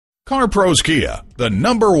CarPros Kia, the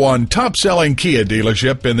 #1 top-selling Kia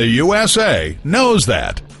dealership in the USA, knows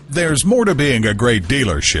that. There's more to being a great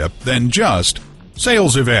dealership than just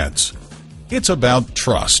sales events. It's about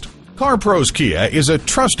trust. CarPros Kia is a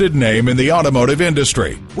trusted name in the automotive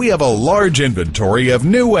industry. We have a large inventory of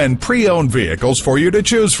new and pre-owned vehicles for you to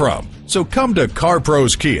choose from. So come to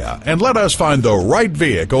CarPros Kia and let us find the right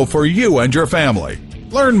vehicle for you and your family.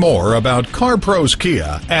 Learn more about CarPros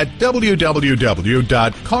Kia at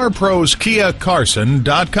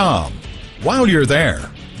www.carproskiacarson.com. While you're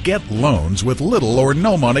there, get loans with little or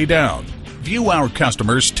no money down. View our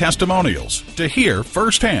customers' testimonials to hear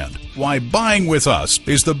firsthand why buying with us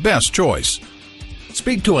is the best choice.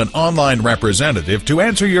 Speak to an online representative to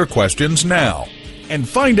answer your questions now and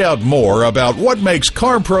find out more about what makes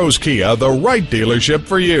CarPros Kia the right dealership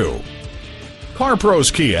for you.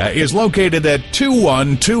 CarPros Kia is located at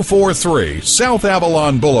 21243 South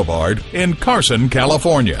Avalon Boulevard in Carson,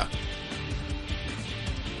 California.